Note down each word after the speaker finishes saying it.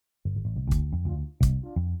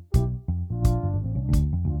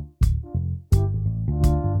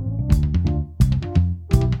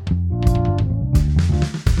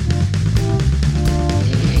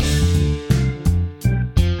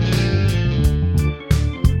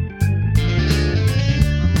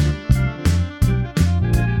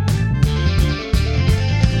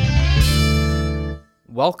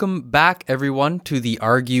welcome back, everyone, to the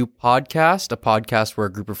Argue Podcast, a podcast where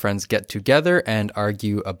a group of friends get together and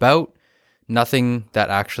argue about nothing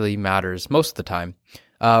that actually matters most of the time.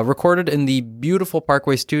 Recorded in the beautiful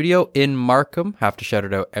Parkway Studio in Markham. Have to shout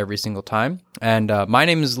it out every single time. And my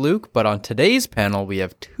name is Luke, but on today's panel, we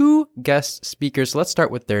have two guest speakers. Let's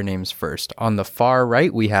start with their names first. On the far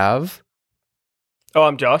right, we have... Oh,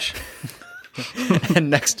 I'm Josh.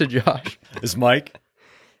 And next to Josh is Mike.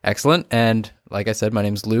 Excellent. And like I said, my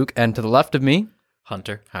name's Luke. And to the left of me,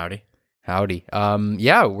 Hunter. Howdy. Howdy.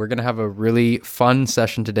 We're going to have a really fun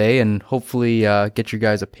session today and hopefully get you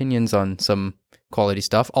guys' opinions on some quality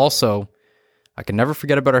stuff. Also, I can never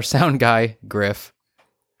forget about our sound guy, Griff.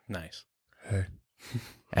 Nice. Hey.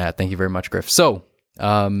 Thank you very much, Griff. So,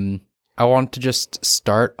 I want to just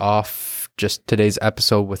start off just today's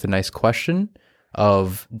episode with a nice question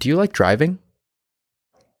of, do you like driving?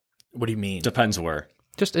 What do you mean? Depends where.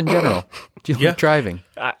 Just in general. Do you like driving?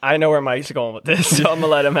 I know where Mike's going with this, so I'm going to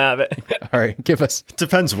let him have it. All right, give us.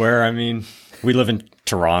 Depends where. I mean, we live in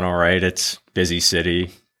Toronto, right? It's a busy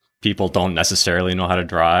city. People don't necessarily know how to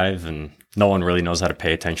drive, and no one really knows how to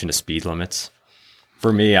pay attention to speed limits.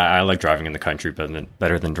 For me, I like driving in the country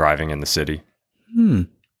better than driving in the city.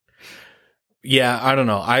 Yeah, I don't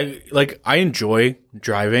know. I enjoy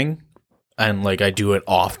driving, and I do it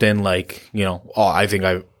often. I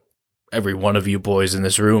think every one of you boys in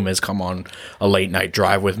this room has come on a late night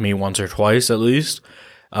drive with me once or twice at least.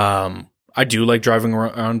 I do like driving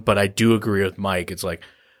around, but I do agree with Mike. It's like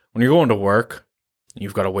when you're going to work,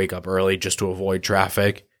 you've got to wake up early just to avoid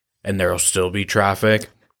traffic, and there'll still be traffic.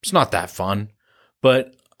 It's not that fun,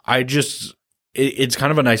 but it's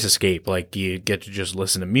kind of a nice escape. Like, you get to just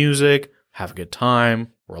listen to music, have a good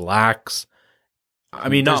time, relax. I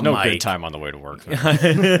mean, there's no Mike. good time on the way to work.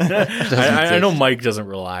 I know Mike doesn't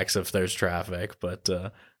relax if there's traffic, but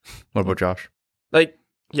What about Josh?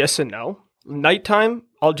 Yes and no. Nighttime,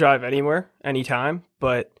 I'll drive anywhere, anytime,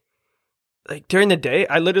 but during the day,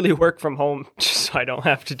 I literally work from home just so I don't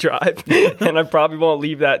have to drive, and I probably won't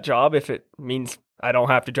leave that job if it means I don't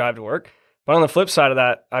have to drive to work. But on the flip side of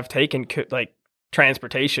that, I've taken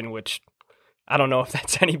transportation, which I don't know if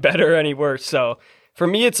that's any better or any worse. So for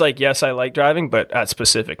me, it's yes, I like driving, but at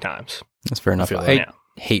specific times. That's fair enough. feel I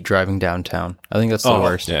hate driving downtown. I think that's the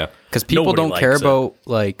worst. Yeah. Because people Nobody don't care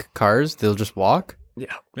likes about cars. They'll just walk.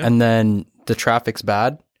 Yeah. And then the traffic's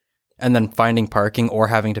bad. And then finding parking or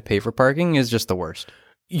having to pay for parking is just the worst.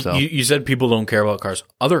 So. You said people don't care about cars.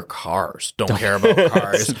 Other cars don't care about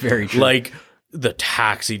cars. That's very true. The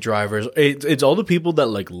taxi drivers. It's all the people that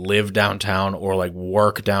live downtown or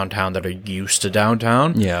work downtown that are used to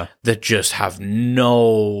downtown. Yeah. That just have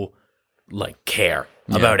no care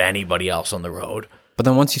about anybody else on the road. But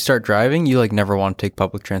then once you start driving, you never want to take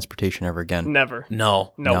public transportation ever again. Never.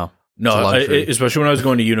 No. No. It's a luxury. Especially when I was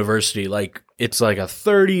going to university, it's a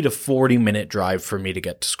 30 to 40 minute drive for me to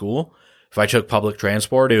get to school. If I took public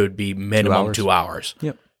transport, it would be minimum 2 hours.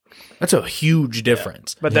 Yep. That's a huge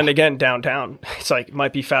difference. But then again, downtown, it's it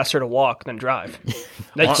might be faster to walk than drive.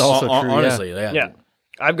 That's also true. Honestly, Yeah.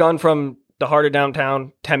 I've gone from the heart of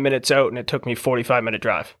downtown 10 minutes out, and it took me 45-minute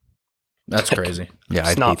drive. That's crazy. Yeah,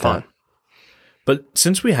 It's I'd not hate fun. that. But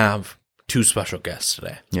since we have two special guests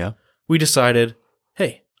today, Yeah. we decided,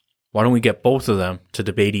 hey, why don't we get both of them to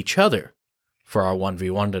debate each other for our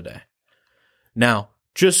 1v1 today? Now,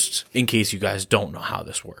 just in case you guys don't know how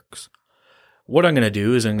this works, what I'm going to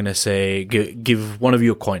do is I'm going to say, give one of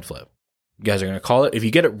you a coin flip. You guys are going to call it. If you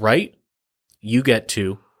get it right, you get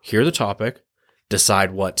to hear the topic,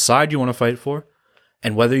 decide what side you want to fight for,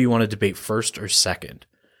 and whether you want to debate first or second.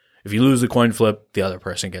 If you lose the coin flip, the other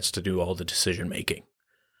person gets to do all the decision making.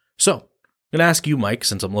 So, I'm going to ask you, Mike,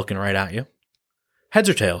 since I'm looking right at you. Heads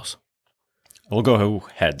or tails? We'll go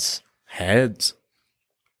heads. Heads.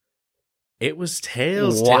 It was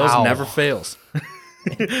tails. Wow. Tails never fails.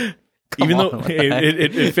 Even though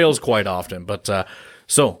it fails quite often. But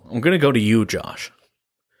so I'm going to go to you, Josh.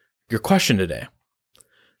 Your question today.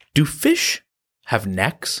 Do fish have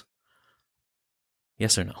necks?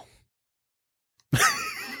 Yes or no?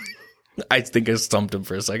 I think I stumped him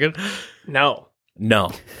for a second. No.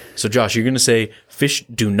 No. So, Josh, you're going to say fish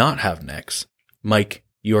do not have necks. Mike,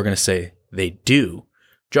 you are going to say they do.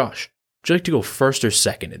 Josh, would you like to go first or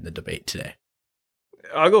second in the debate today?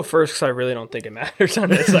 I'll go first because I really don't think it matters on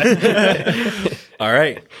this. All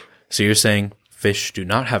right. So you're saying fish do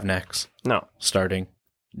not have necks. No. Starting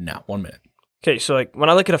now. 1 minute. Okay, so when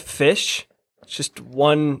I look at a fish, it's just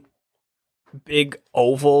one big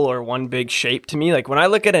oval or one big shape to me. When I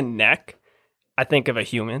look at a neck, I think of a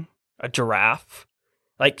human, a giraffe,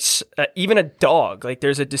 even a dog.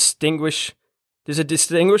 There's a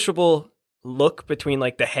distinguishable look between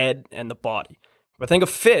like the head and the body. But think of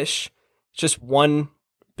fish, it's just one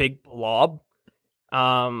big blob.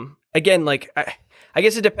 Again, like I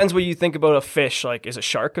guess it depends what you think about a fish. Like, is a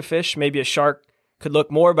shark a fish? Maybe a shark could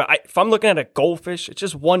look more, but if I'm looking at a goldfish, it's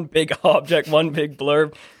just one big object, one big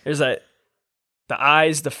blurb. There's the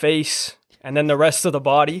eyes, the face, and then the rest of the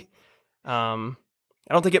body. I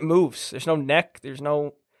don't think it moves. There's no neck. There's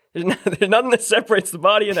nothing that separates the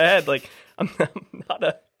body and the head. Like,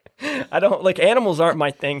 I don't like, animals aren't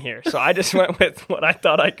my thing here. So I just went with what I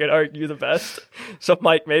thought I could argue the best. So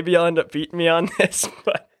Mike, maybe you'll end up beating me on this,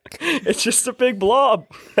 but it's just a big blob.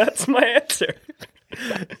 That's my answer.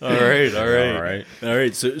 All right.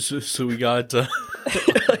 So we got a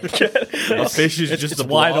fish is just It's a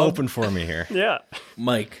wide blob. open for me here. Yeah.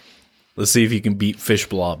 Mike, let's see if you can beat fish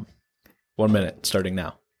blob. 1 minute, starting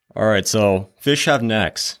now. All right, so fish have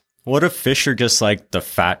necks. What if fish are just like the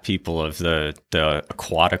fat people of the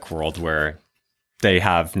aquatic world, where they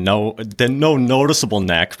have no noticeable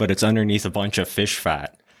neck, but it's underneath a bunch of fish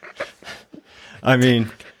fat? I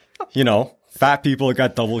mean, you know, fat people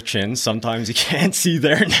got double chins. Sometimes you can't see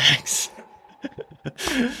their necks.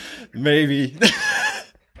 Maybe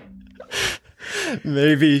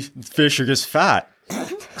fish are just fat.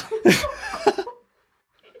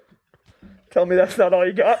 Tell me that's not all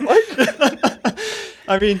you got, Mike.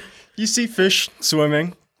 I mean, you see fish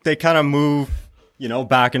swimming. They kind of move, you know,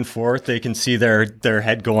 back and forth. They can see their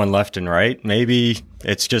head going left and right. Maybe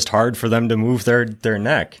it's just hard for them to move their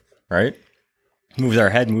neck, right? Move their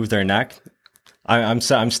head, move their neck. I'm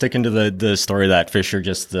sticking to the story that fish are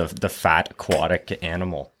just the fat aquatic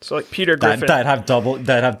animal So like Peter Griffin. that have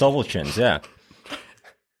double chins. Yeah.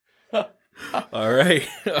 All right.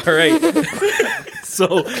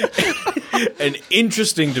 So, an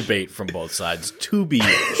interesting debate from both sides, to be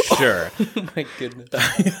sure. My goodness.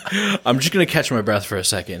 I'm just going to catch my breath for a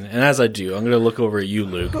second. And as I do, I'm going to look over at you,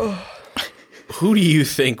 Luke. Who do you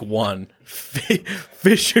think won?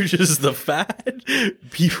 Fish are just the fat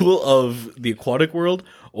people of the aquatic world,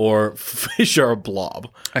 or fish are a blob?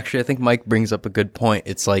 Actually, I think Mike brings up a good point.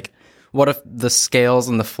 It's like, what if the scales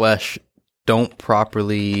and the flesh don't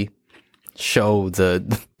properly show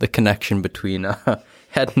the connection between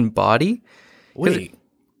head and body? Wait.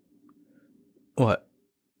 What?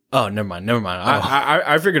 Oh, never mind.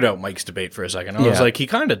 I figured out Mike's debate for a second. I was Yeah. like, he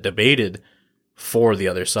kind of debated for the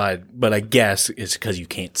other side, but I guess it's because you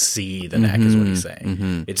can't see the neck, is what he's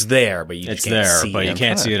saying. It's there, but you just It's can't there, see but you it.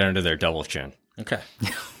 can't see it under their double chin. Okay,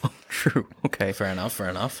 True. Okay. fair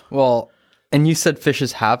enough. Well, and you said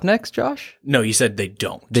fishes have necks, Josh? No, you said they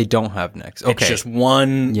don't. They don't have necks. Okay. It's just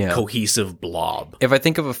one Yeah. cohesive blob. If I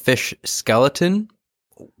think of a fish skeleton,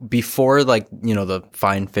 before, like, you know, the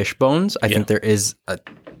fine fish bones, I think there is a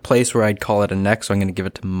place where I'd call it a neck, so I'm going to give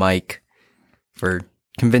it to Mike for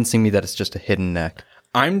convincing me that it's just a hidden neck.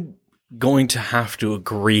 I'm going to have to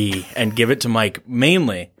agree and give it to Mike,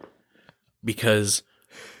 mainly because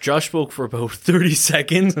Josh spoke for about 30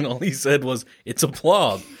 seconds and all he said was, it's a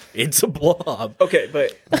blob. It's a blob. Okay,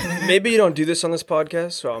 but maybe you don't do this on this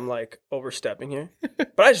podcast, so I'm like overstepping here.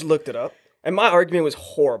 But I just looked it up, and my argument was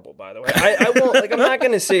horrible, by the way. I won't, like, I'm not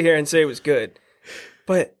going to sit here and say it was good,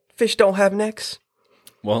 but fish don't have necks.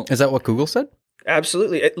 Well, Is that what Google said?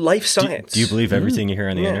 Absolutely. Life science. Do you believe everything you hear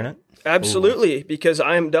on the internet? Absolutely, because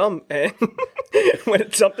I am dumb, and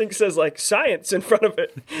when something says like science in front of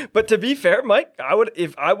it. But to be fair, Mike, I would,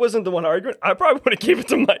 if I wasn't the one arguing, I probably would have gave it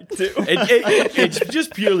to Mike too. it's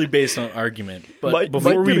just purely based on argument. But Mike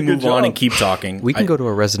before did we a good move on job. and keep talking, We can go to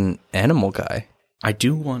a resident animal guy. I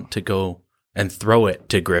do want to go and throw it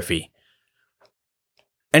to Griffey.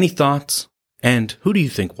 Any thoughts? And who do you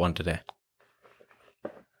think won today?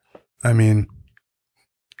 I mean,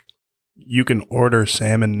 you can order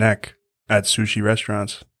salmon neck at sushi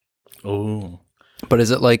restaurants. Oh, But is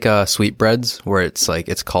it like sweetbreads, where it's like,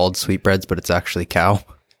 it's called sweetbreads, but it's actually cow?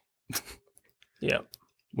 Yeah,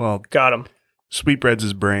 Well, got him. sweetbreads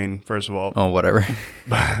is brain, first of all. Oh, whatever.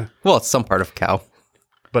 Well, it's some part of cow.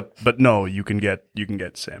 But no, you can get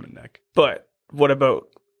salmon neck. But what about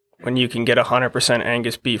when you can get 100%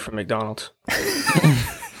 Angus beef from McDonald's?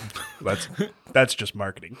 That's just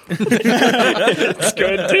marketing. It's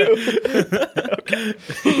good too.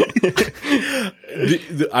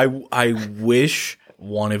 I wish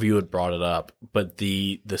one of you had brought it up, but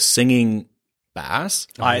the singing bass.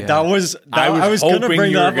 I was was gonna hoping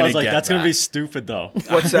bring you that were up. I gonna was like, get that's gonna be that. stupid though.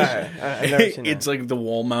 What's that? I've never seen It's that. like the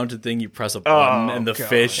wall mounted thing. You press a button Oh, and the God.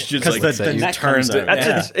 fish just 'Cause like the you neck turns comes it. out.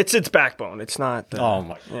 That's Yeah. its backbone. It's not. Oh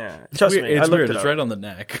my! Yeah, trust me. It's I looked weird. it It's up. right on the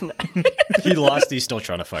neck. He lost. He's still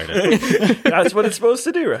trying to fight it. That's what it's supposed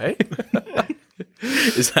to do, right?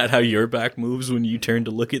 Is that how your back moves when you turn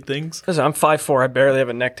to look at things? Listen, I'm 5'4". I barely have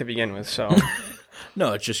a neck to begin with, so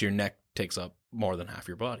No, it's just your neck takes up more than half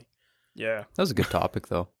your body. yeah. That was a good topic,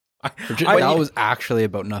 though. I- That was actually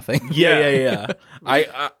about nothing. Yeah.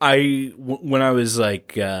 When I was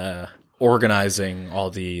like organizing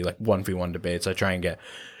all the like 1v1 debates, I try and get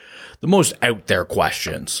the most out there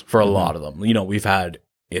questions for a lot of them. You know, we've had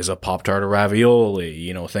is a Pop-Tart a ravioli,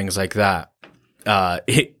 you know, things like that.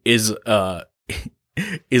 Is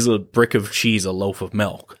a brick of cheese a loaf of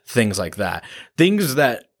milk? Things like that. Things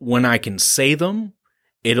that when I can say them,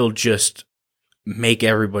 it'll just make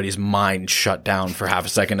everybody's mind shut down for half a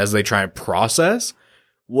second as they try and process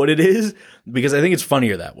what it is, because I think it's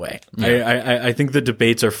funnier that way. I think the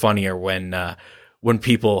debates are funnier when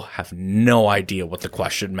people have no idea what the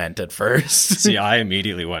question meant at first. See, I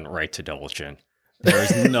immediately went right to double chin. There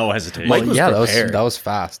was no hesitation. Mike was yeah, prepared. that was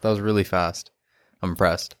fast. That was really fast. I'm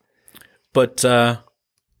impressed. But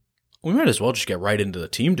we might as well just get right into the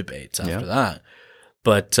team debates after that.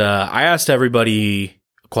 But I asked everybody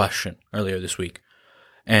a question earlier this week,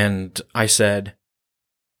 and I said,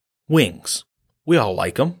 wings. We all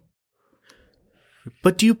like them.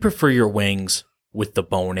 But do you prefer your wings with the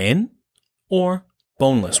bone in or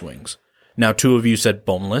boneless wings? Now, 2 of you said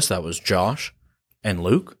boneless. That was Josh and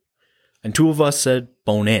Luke. And 2 of us said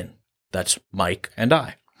bone in. That's Mike and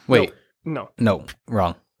I. Wait, No. no,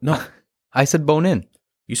 wrong. No, I said bone in.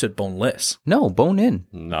 you said boneless. No, bone in.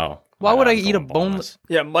 No. Why would I I'm eat a going boneless?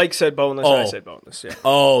 Yeah, Mike said boneless. I Oh. said boneless. Yeah.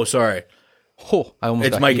 Oh, sorry. Oh, I almost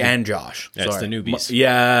It's got Mike heated. and Josh. Yeah, it's Sorry. the newbies.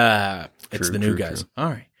 Yeah, it's True, the new true, guys. true. All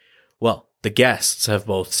right. Well, the guests have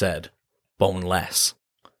both said boneless.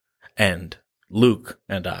 And Luke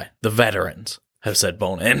and I, the veterans, have said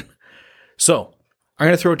bone in. So, I'm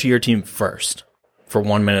going to throw it to your team first for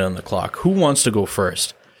 1 minute on the clock. Who wants to go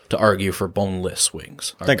first to argue for boneless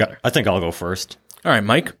wings? I think I'll go first. All right,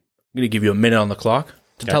 Mike, I'm going to give you a minute on the clock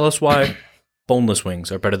to Okay. tell us why boneless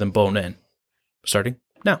wings are better than bone in. Starting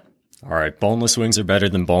now. All right, boneless wings are better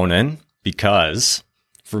than bone in because,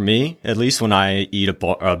 for me, at least when I eat a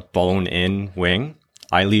bone in wing,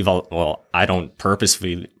 I don't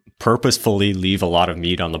purposefully leave a lot of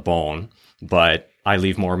meat on the bone, but I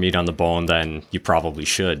leave more meat on the bone than you probably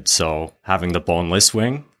should. So having the boneless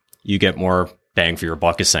wing, you get more bang for your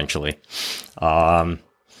buck, essentially. I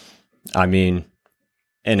mean,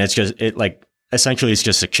 and essentially it's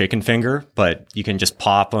just a chicken finger, but you can just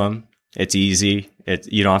pop them. It's easy.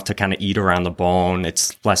 You don't have to kind of eat around the bone.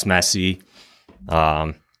 It's less messy.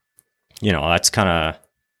 That's kind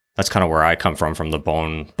of where I come from the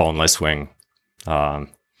boneless wing.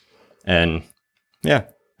 And yeah,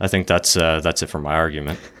 I think that's it for my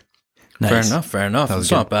argument. Nice. Fair enough. That was It's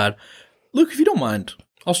good. not bad. Luke, if you don't mind,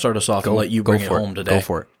 I'll start us off and let you bring it for home today. Go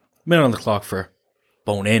for it. Minute on the clock for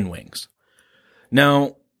bone-in wings.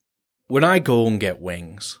 Now, when I go and get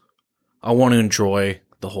wings, I want to enjoy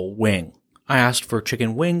the whole wing. I asked for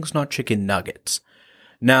chicken wings, not chicken nuggets.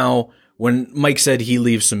 Now, when Mike said he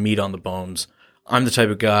leaves some meat on the bones, I'm the type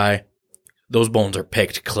of guy, those bones are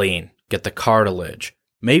picked clean. Get the cartilage.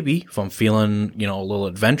 Maybe, if I'm feeling, a little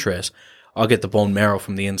adventurous, I'll get the bone marrow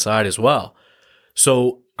from the inside as well.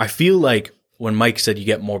 So I feel like when Mike said you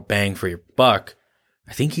get more bang for your buck,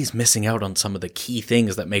 I think he's missing out on some of the key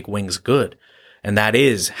things that make wings good. And that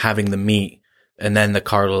is having the meat and then the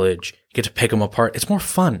cartilage. You get to pick them apart. It's more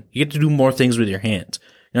fun. You get to do more things with your hands.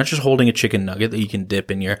 You're not just holding a chicken nugget that you can dip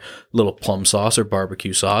in your little plum sauce or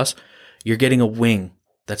barbecue sauce. You're getting a wing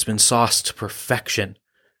that's been sauced to perfection.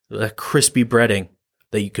 That crispy breading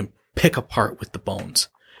that you can pick apart with the bones.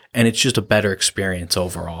 And it's just a better experience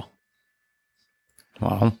overall.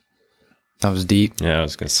 Wow. That was deep. Yeah, I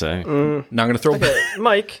was gonna say. Now I'm going to throw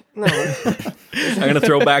Mike, no. I'm going to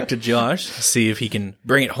throw back to Josh to see if he can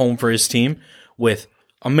bring it home for his team with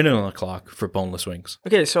a minute on the clock for boneless wings.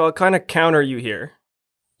 Okay, so I'll kind of counter you here.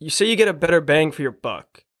 You say you get a better bang for your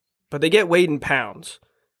buck, but they get weighed in pounds.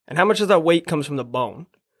 And how much of that weight comes from the bone?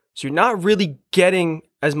 So you're not really getting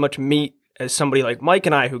as much meat as somebody like Mike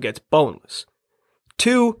and I who gets boneless.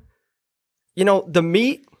 2, the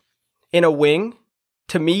meat in a wing,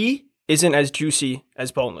 to me, isn't as juicy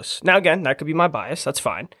as boneless. Now, again, that could be my bias. That's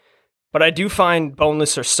fine. But I do find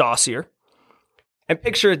boneless are saucier. And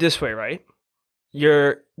picture it this way, right?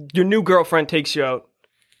 Your new girlfriend takes you out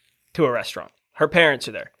to a restaurant. Her parents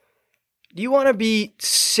are there. Do you want to be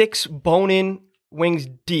 6 bone-in wings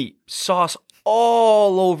deep, sauce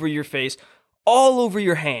all over your face, all over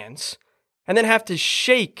your hands, and then have to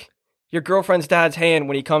shake your girlfriend's dad's hand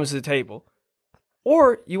when he comes to the table?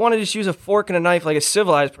 Or you want to just use a fork and a knife like a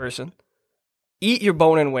civilized person, eat your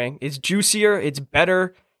bone-in wing. It's juicier, it's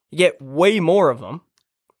better, you get way more of them.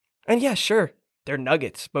 And yeah, sure, they're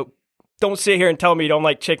nuggets. But don't sit here and tell me you don't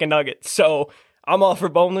like chicken nuggets. So I'm all for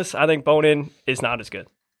boneless. I think bone-in is not as good.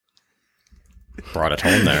 Brought it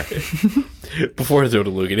home there. Before I throw to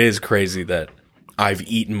Luke, it is crazy that I've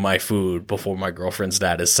eaten my food before my girlfriend's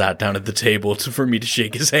dad has sat down at the table for me to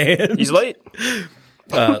shake his hand. He's late.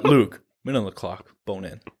 Luke, minute on the clock, bone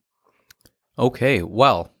in. Okay,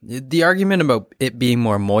 well, the argument about it being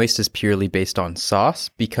more moist is purely based on sauce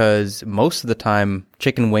because most of the time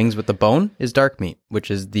chicken wings with the bone is dark meat,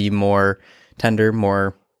 which is the more tender,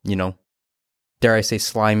 more, dare I say,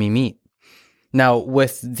 slimy meat. Now,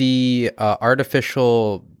 with the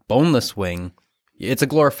artificial boneless wing, it's a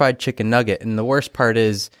glorified chicken nugget. And the worst part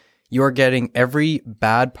is you're getting every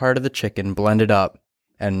bad part of the chicken blended up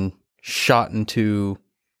and shot into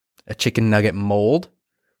a chicken nugget mold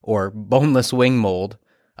or boneless wing mold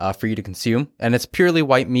for you to consume. And it's purely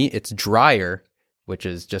white meat. It's drier, which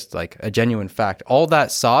is just like a genuine fact. All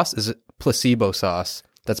that sauce is placebo sauce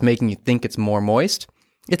that's making you think it's more moist.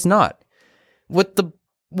 It's not. With the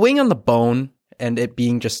wing on the bone and it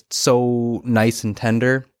being just so nice and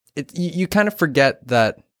tender, you kind of forget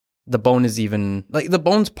that the bone is even, like, the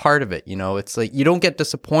bone's part of it, It's like you don't get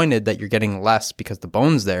disappointed that you're getting less because the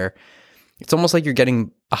bone's there. It's almost like you're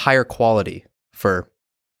getting a higher quality for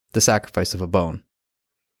the sacrifice of a bone.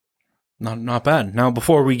 Not bad. Now,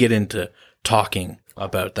 before we get into talking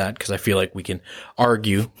about that, because I feel like we can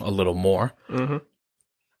argue a little more, I'm going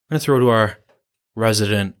to throw to our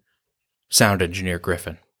resident sound engineer,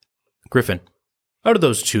 Griffin. Griffin, out of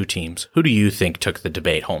those two teams, who do you think took the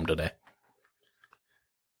debate home today?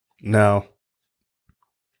 Now,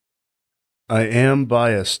 I am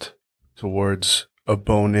biased towards a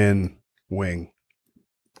bone-in wing.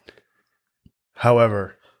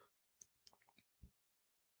 However,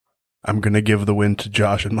 I'm going to give the win to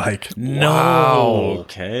Josh and Mike. No.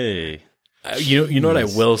 Okay. You know what I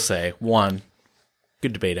will say? One,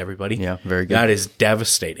 good debate, everybody. Yeah, very good. That is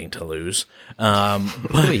devastating to lose.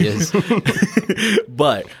 It really is.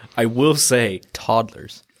 But I will say,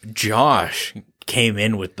 Toddlers. Josh came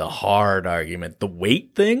in with the hard argument. The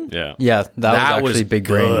weight thing? Yeah. Yeah, that was was actually big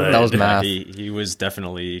brain. good. That was math. He was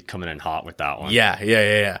definitely coming in hot with that one.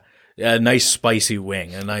 Yeah. A nice spicy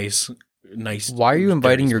wing. A nice. Why are you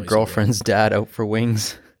inviting dirty your spicy girlfriend's dad out for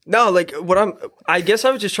wings? No, like I guess I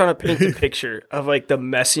was just trying to paint the picture of like the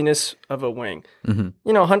messiness of a wing.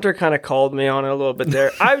 Hunter kind of called me on it a little bit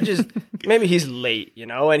there. I was just, maybe he's late,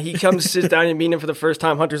 and he comes, sits down and meet him for the first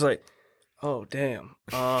time. Hunter's like, oh, damn.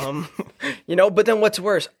 But then what's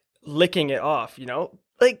worse? Licking it off,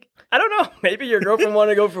 Like, I don't know. Maybe your girlfriend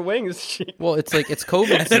wanted to go for wings. Well, it's like, it's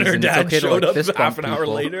COVID And then her season. dad It's okay to, showed like, up fist half bump an hour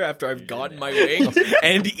people. later after I've gotten my wings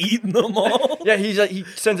and eaten them all. Yeah, he's like, he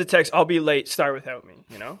sends a text, I'll be late, start without me,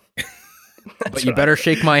 But you better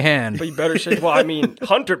shake my hand. But you better shake,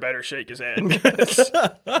 Hunter better shake his hand. 'Cause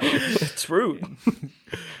it's rude.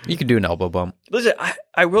 You could do an elbow bump. Listen,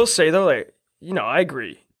 I will say though, like, I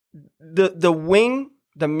agree. The wing,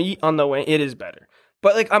 the meat on the wing, it is better.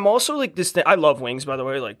 But like, I'm also like this thing. I love wings, by the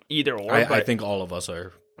way. Like either or. I think all of us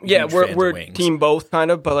are. Yeah, huge fans of we're wings. team both kind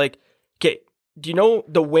of. But like, okay, do you know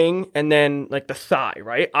the wing and then like the thigh?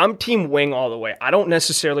 Right. I'm team wing all the way. I don't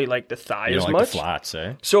necessarily like the thigh You as don't like much. the flats,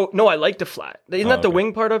 eh? So no, I like the flat. Isn't that the okay.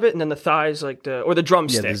 wing part of it, and then the thighs like the Yeah,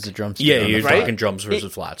 drumstick? there's the drumstick. Yeah, on you're the Right? talking drums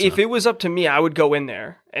versus flats. If now. it was up to me, I would go in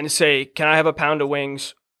there and say, "Can I have a pound of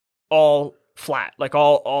wings, all flat? Like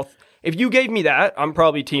all." If you gave me that, I'm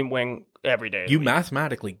probably team wing every day. You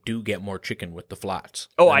mathematically do get more chicken with the flats.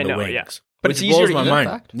 Oh, than I the know, wings, yeah. But which it's easier blows to my eat. mind.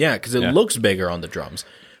 Fact? Yeah, because it Yeah. looks bigger on the drums,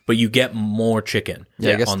 but you get more chicken.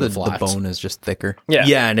 Yeah, I guess on the flats. bone is just thicker.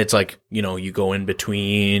 Yeah. And it's like you go in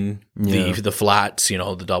between Yeah. the flats, the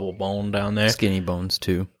double bone down there. Skinny bones,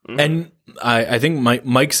 too. And I think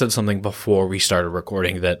Mike said something before we started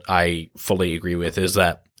recording that I fully agree with, is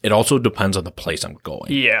that it also depends on the place I'm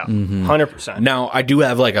going. Yeah, 100%. Now, I do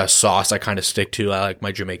have like a sauce I kind of stick to. I like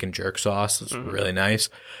my Jamaican jerk sauce. It's really nice.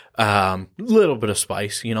 Little bit of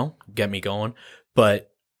spice, get me going. But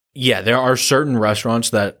yeah, there are certain restaurants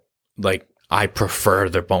that like I prefer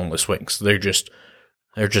their boneless wings. They're just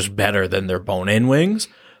better than their bone-in wings.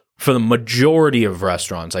 For the majority of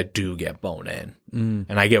restaurants, I do get bone-in.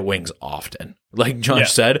 And I get wings often. Like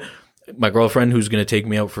Josh said, my girlfriend who's going to take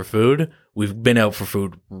me out for food, we've been out for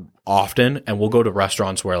food often, and we'll go to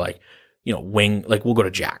restaurants where we'll go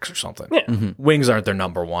to Jack's or something. Yeah. Wings aren't their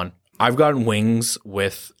number one. I've gotten wings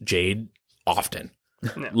with Jade often.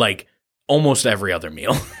 Like almost every other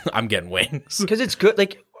meal, I'm getting wings. Because it's good.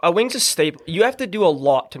 Like, a wing's a staple. You have to do a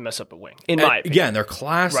lot to mess up a wing, in my opinion. Yeah, and they're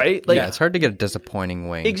classic. Right? Like, Yeah, it's hard to get a disappointing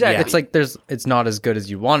wing. Exactly. It's like it's not as good as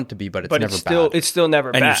you want it to be, but it's but never it's still bad. it's still never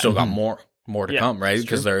And bad. you've still got more. more to Yeah, come, right? that's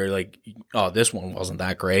Because they're like, oh, this one wasn't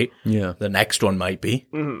that great. Yeah. The next one might be.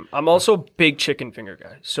 I'm also a big chicken finger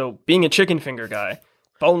guy. So being a chicken finger guy,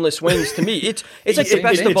 boneless wings to me, it's like the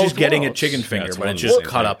best of It's both just getting a worlds. chicken finger, it's but one it's of the just same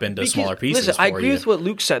cut thing. up into Because- smaller pieces. Listen, I for agree you. with what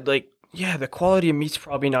Luke said. Like, yeah, the quality of meat's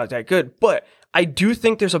probably not that good, but I do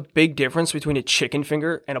think there's a big difference between a chicken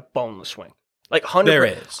finger and a boneless wing. Like 100%. There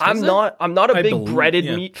is. I'm not a I big believe- breaded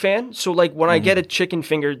yeah. meat fan. So like when I get a chicken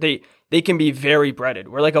finger, they can be very breaded.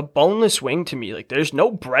 Where like a boneless wing to me, like there's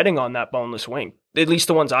no breading on that boneless wing. At least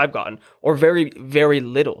the ones I've gotten, or very, very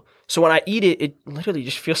little. So when I eat it, it literally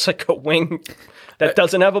just feels like a wing that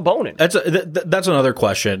doesn't have a bone in it. That's another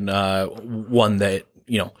question. One that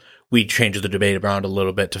we changed the debate around a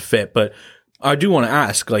little bit to fit, but I do want to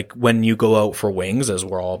ask, like, when you go out for wings, as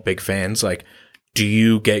we're all big fans, like, do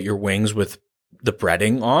you get your wings with the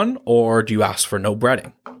breading on, or do you ask for no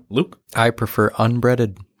breading? Luke, I prefer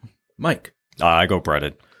unbreaded. Mike, I go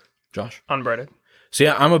breaded. Josh. Unbreaded. So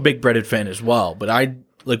yeah, I'm a big breaded fan as well, but I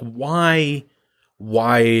like why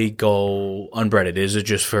go unbreaded? Is it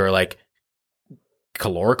just for like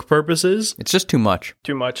caloric purposes? It's just too much.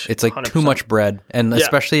 Too much. It's like 100%. too much bread. And Yeah.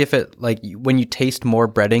 especially if it, like, when you taste more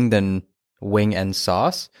breading than wing and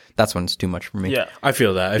sauce, that's when it's too much for me. Yeah. I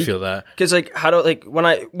feel that. Because like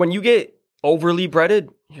when you get overly breaded,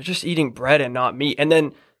 you're just eating bread and not meat, and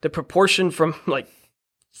then the proportion from like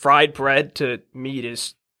fried bread to meat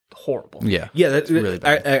is horrible. Yeah. Yeah, that's really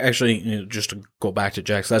bad. actually, just to go back to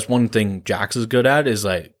Jax, that's one thing Jax is good at is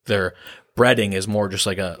like their breading is more just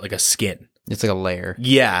like a skin. It's like a layer.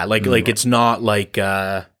 Yeah, like it's not like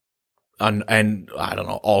and I don't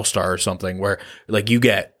know, All-Star or something where like you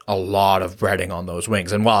get a lot of breading on those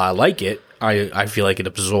wings. And while I like it, I feel like it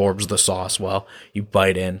absorbs the sauce well. You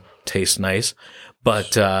bite in, tastes nice.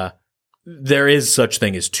 But there is such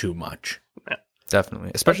thing as too much.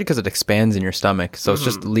 Definitely. Especially because it expands in your stomach. So it's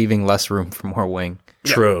just leaving less room for more wing.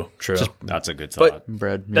 True. That's a good But- thought.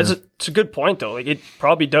 Bread. It's a good point though. Like it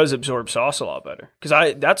probably does absorb sauce a lot better.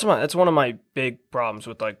 Because that's one of my big problems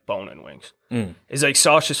with like bone-in wings. Is like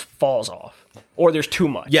sauce just falls off, or there's too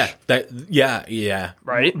much. Yeah.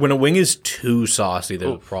 Right? When a wing is too saucy,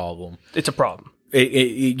 there's a problem. It's a problem.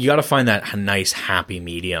 You got to find that nice happy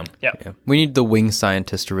medium. Yeah. Yeah. We need the wing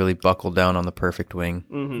scientist to really buckle down on the perfect wing.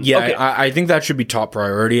 Yeah, Okay. I think that should be top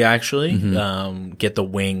priority. Actually, get the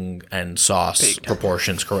wing and sauce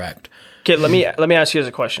proportions correct. Okay, let me ask you guys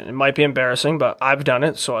a question. It might be embarrassing, but I've done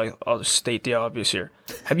it, so I'll just state the obvious here.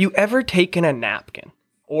 Have you ever taken a napkin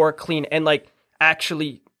or clean and like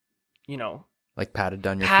actually, Like patted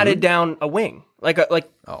down your patted food. down a wing Oh,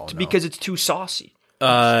 no. because it's too saucy?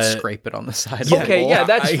 Scrape it on the side. Yeah. of the Okay, bowl. yeah,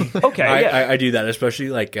 that's okay. Yeah, I do that, especially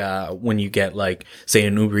like when you get like say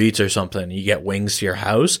an Uber Eats or something, you get wings to your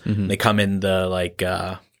house. They come in the like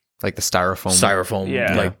Like the styrofoam.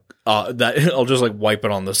 Yeah. like that. I'll just like wipe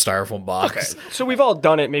it on the styrofoam box. okay. So we've all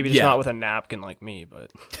done it. Maybe just Yeah. not with a napkin like me,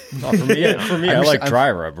 but For me, I like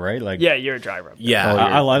dry rub, right? Like, yeah, you're a dry rub. Yeah,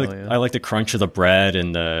 I like oh, yeah. I like the crunch of the bread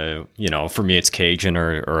and the for me it's Cajun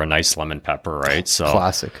or a nice lemon pepper, right? So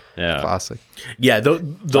Classic. Yeah. Classic. yeah. Those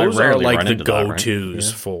are rarely like run the into that, right?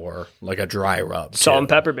 go-tos for like a dry rub. Salt and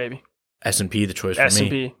pepper, baby. S&P the choice for S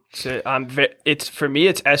me. and P. It's for me.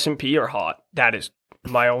 It's S and P or hot. That is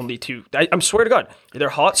my only two. I'm swear to God, either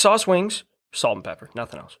hot sauce wings, salt and pepper,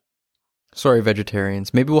 nothing else. Sorry,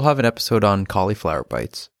 vegetarians. Maybe we'll have an episode on cauliflower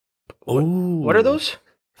bites. What are those?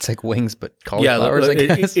 It's like wings, but Yeah, cauliflowers, I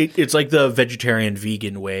guess. it's like the vegetarian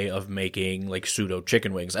vegan way of making like pseudo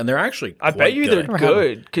chicken wings, and they're actually. I bet quite you good. they're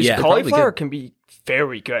good because Yeah, they're probably cauliflower good. can be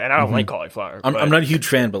very good, and I don't like cauliflower. I'm but- not a huge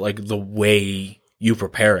fan, but like the way you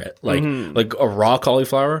prepare it, like Mm-hmm. like a raw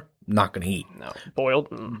cauliflower, not gonna eat. no boiled.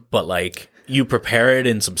 But like you prepare it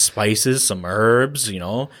in some spices, some herbs,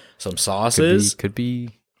 some sauces, could be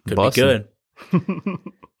could be bussin'. good.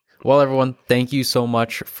 Well, everyone, thank you so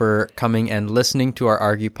much for coming and listening to our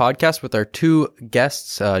Argue podcast with our two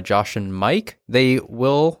guests, Josh and Mike. They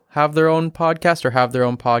will have their own podcast or have their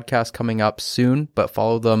own podcast coming up soon, but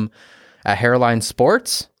follow them at Hairline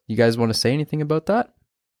Sports. You guys want to say anything about that?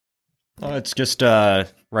 It's just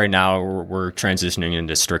right now we're transitioning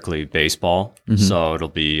into strictly baseball, so it'll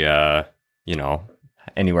be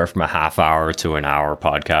anywhere from a half hour to an hour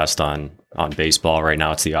podcast on baseball. Right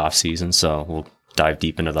now it's the off season, so we'll dive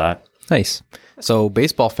deep into that. Nice. So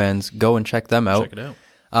baseball fans, go and check them out. Check it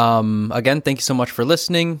out. Again, thank you so much for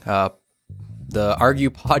listening. The Argue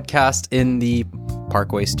podcast in the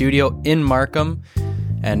Parkway studio in Markham.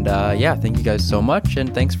 And thank you guys so much.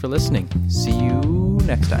 And thanks for listening. See you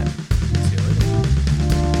next time.